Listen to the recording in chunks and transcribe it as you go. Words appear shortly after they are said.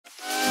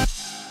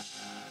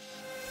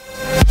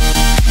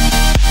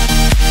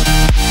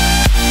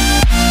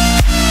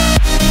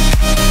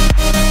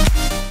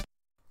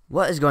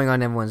What is going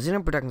on, everyone?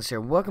 Xenoproductions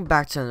here. Welcome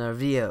back to another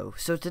video.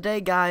 So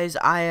today, guys,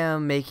 I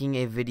am making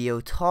a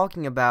video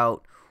talking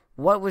about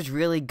what was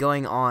really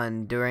going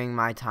on during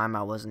my time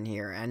I wasn't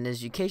here. And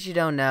in case you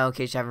don't know, in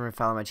case you haven't been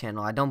following my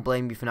channel, I don't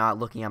blame you for not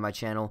looking at my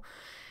channel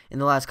in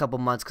the last couple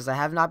months because I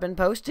have not been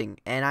posting.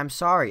 And I'm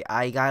sorry,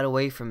 I got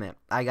away from it.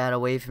 I got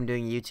away from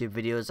doing YouTube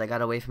videos. I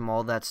got away from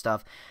all that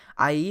stuff.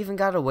 I even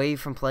got away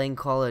from playing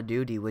Call of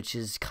Duty, which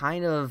is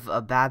kind of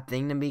a bad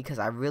thing to me because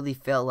I really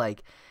felt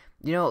like,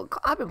 you know,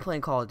 I've been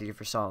playing Call of Duty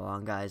for so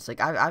long, guys. Like,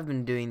 I've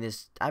been doing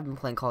this. I've been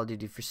playing Call of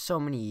Duty for so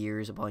many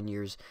years upon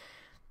years.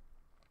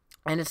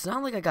 And it's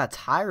not like I got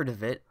tired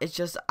of it. It's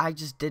just, I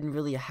just didn't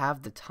really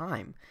have the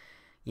time.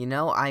 You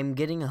know, I'm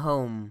getting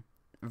home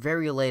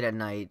very late at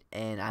night,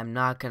 and I'm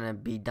not going to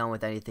be done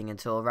with anything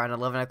until around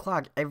 11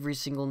 o'clock every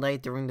single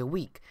night during the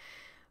week.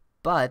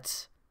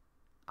 But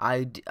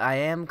I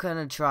am going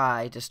to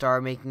try to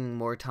start making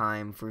more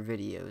time for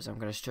videos. I'm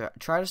going to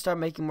try to start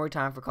making more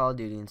time for Call of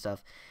Duty and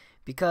stuff.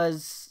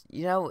 Because,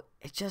 you know,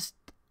 it just,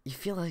 you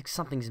feel like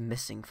something's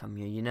missing from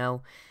you, you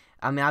know?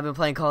 I mean, I've been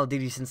playing Call of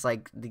Duty since,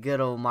 like, the good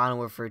old Modern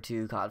Warfare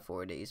 2 COD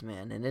 4 days,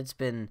 man. And it's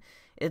been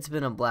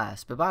a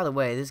blast. But by the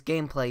way, this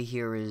gameplay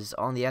here is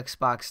on the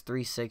Xbox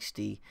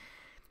 360.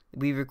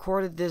 We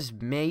recorded this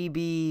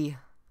maybe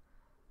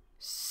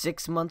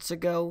 6 months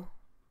ago,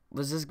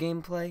 was this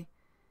gameplay?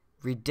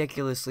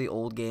 Ridiculously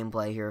old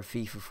gameplay here of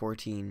FIFA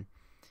 14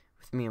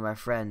 with me and my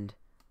friend.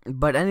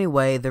 But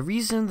anyway, the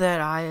reason that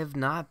I have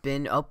not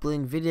been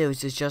uploading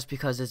videos is just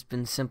because it's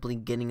been simply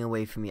getting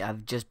away from me.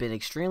 I've just been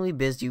extremely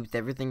busy with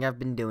everything I've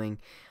been doing.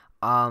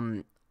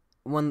 When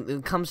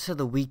it comes to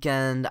the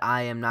weekend,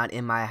 I am not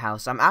in my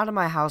house. I'm out of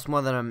my house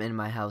more than I'm in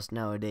my house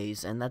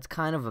nowadays, and that's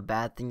kind of a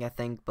bad thing, I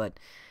think. But,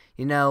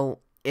 you know,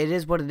 it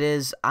is what it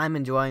is. I'm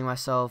enjoying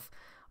myself.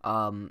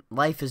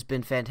 Life has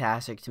been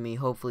fantastic to me.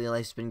 Hopefully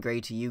life's been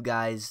great to you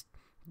guys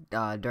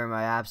during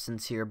my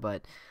absence here,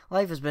 but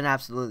life has been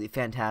absolutely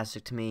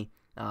fantastic to me.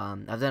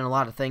 I've done a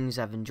lot of things.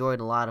 I've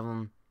enjoyed a lot of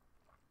them,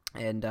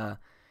 and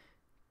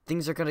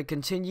things are going to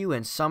continue,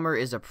 and summer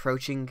is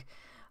approaching.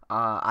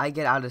 I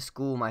get out of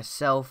school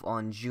myself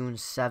on June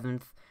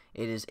 7th.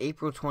 It is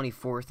April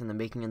 24th in the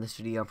making of this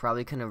video. I'm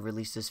probably going to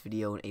release this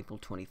video on April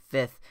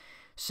 25th.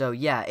 So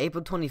yeah,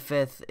 April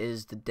 25th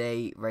is the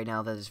day right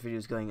now that this video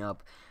is going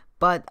up.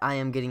 But I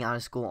am getting out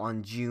of school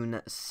on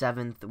June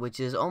 7th, which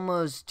is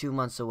almost 2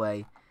 months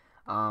away.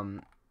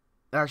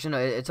 Actually, no,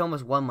 it's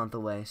almost 1 month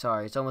away.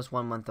 Sorry, it's almost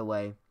 1 month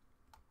away,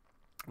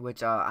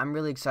 which I'm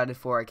really excited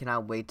for. I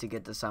cannot wait to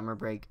get the summer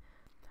break.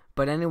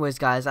 But anyways,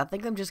 guys, I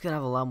think I'm just going to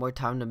have a lot more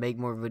time to make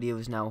more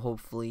videos now,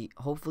 hopefully.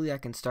 Hopefully, I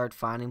can start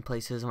finding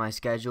places in my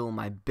schedule,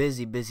 my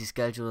busy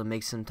schedule, to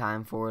make some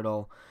time for it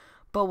all.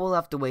 But we'll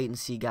have to wait and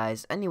see,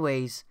 guys.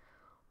 Anyways,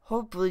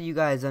 hopefully you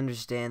guys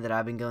understand that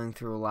I've been going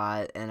through a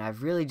lot, and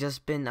I've really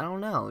just been, I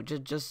don't know,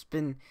 just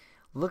been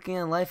looking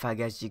at life, I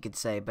guess you could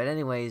say. But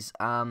anyways,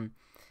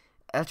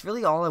 that's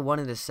really all I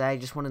wanted to say. I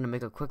just wanted to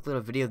make a quick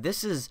little video.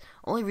 This is,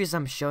 only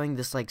reason I'm showing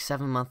this, like,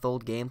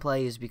 7-month-old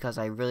gameplay is because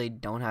I really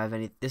don't have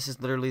any, this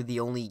is literally the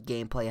only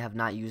gameplay I have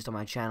not used on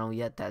my channel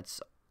yet that's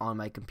on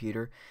my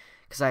computer.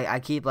 Because I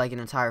keep, like, an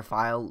entire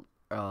file,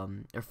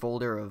 or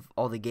folder of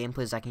all the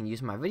gameplays I can use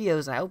in my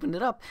videos, and I opened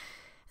it up.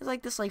 It's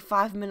like this, like,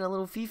 5-minute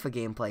little FIFA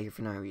gameplay here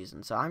for no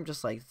reason. So I'm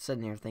just, like,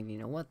 sitting here thinking, you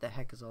know, what the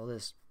heck is all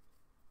this?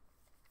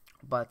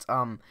 But,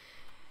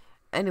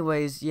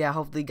 anyways, yeah,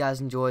 hopefully you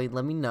guys enjoyed.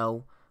 Let me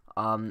know,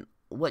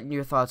 what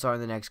your thoughts are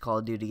on the next Call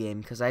of Duty game,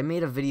 because I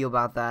made a video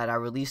about that. I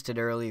released it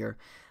earlier.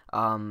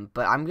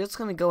 But I'm just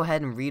going to go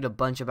ahead and read a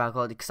bunch about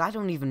Call of Duty, because I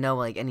don't even know,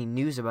 like, any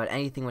news about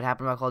anything what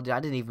happened about Call of Duty.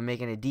 I didn't even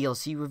make any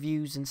DLC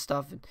reviews and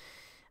stuff. And,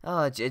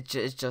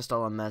 it's just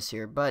all a mess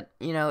here. But,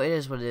 you know, it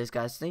is what it is,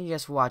 guys. Thank you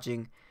guys for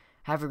watching.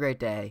 Have a great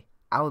day.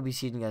 I will be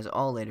seeing you guys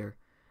all later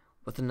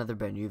with another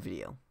brand new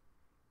video.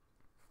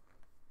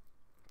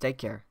 Take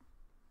care.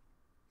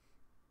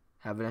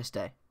 Have a nice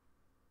day.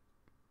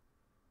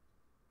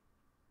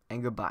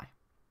 And goodbye.